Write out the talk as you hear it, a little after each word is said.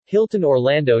Hilton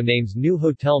Orlando names new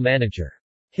hotel manager.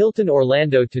 Hilton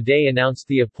Orlando today announced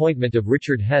the appointment of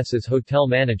Richard Hess as hotel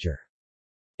manager.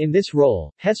 In this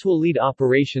role, Hess will lead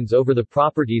operations over the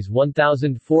property's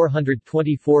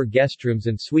 1,424 guestrooms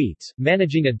and suites,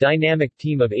 managing a dynamic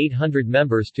team of 800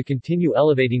 members to continue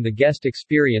elevating the guest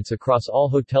experience across all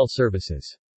hotel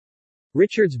services.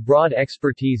 Richard's broad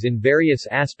expertise in various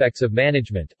aspects of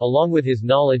management, along with his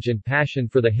knowledge and passion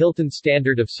for the Hilton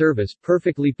standard of service,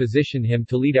 perfectly position him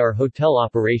to lead our hotel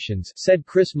operations, said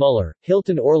Chris Muller,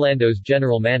 Hilton Orlando's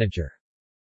general manager.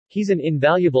 He's an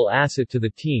invaluable asset to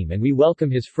the team and we welcome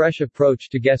his fresh approach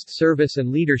to guest service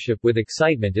and leadership with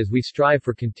excitement as we strive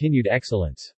for continued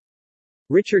excellence.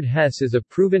 Richard Hess is a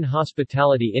proven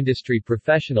hospitality industry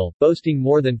professional, boasting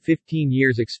more than 15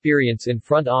 years' experience in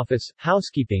front office,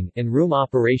 housekeeping, and room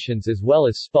operations as well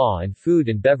as spa and food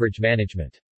and beverage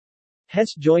management.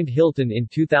 Hess joined Hilton in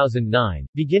 2009,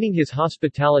 beginning his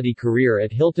hospitality career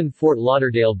at Hilton Fort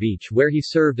Lauderdale Beach where he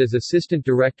served as Assistant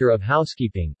Director of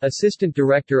Housekeeping, Assistant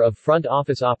Director of Front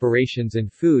Office Operations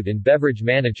and Food and Beverage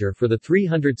Manager for the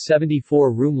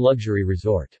 374-room luxury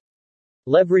resort.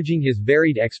 Leveraging his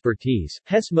varied expertise,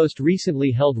 Hess most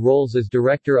recently held roles as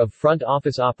Director of Front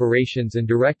Office Operations and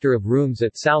Director of Rooms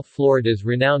at South Florida's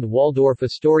renowned Waldorf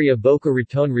Astoria Boca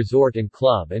Raton Resort and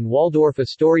Club and Waldorf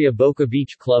Astoria Boca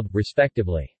Beach Club,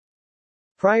 respectively.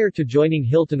 Prior to joining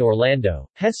Hilton Orlando,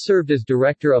 Hess served as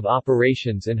Director of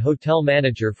Operations and Hotel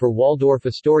Manager for Waldorf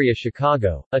Astoria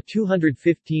Chicago, a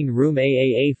 215-room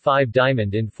AAA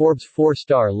 5-diamond and Forbes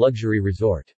 4-star luxury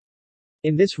resort.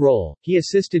 In this role, he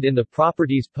assisted in the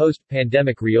property's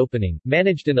post-pandemic reopening,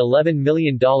 managed an $11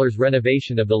 million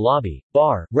renovation of the lobby,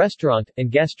 bar, restaurant,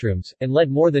 and guestrooms, and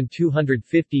led more than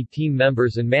 250 team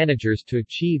members and managers to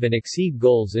achieve and exceed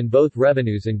goals in both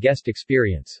revenues and guest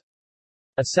experience.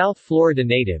 A South Florida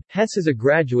native, Hess is a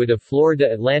graduate of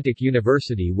Florida Atlantic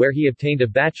University where he obtained a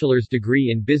bachelor's degree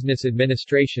in business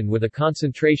administration with a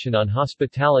concentration on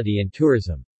hospitality and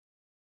tourism.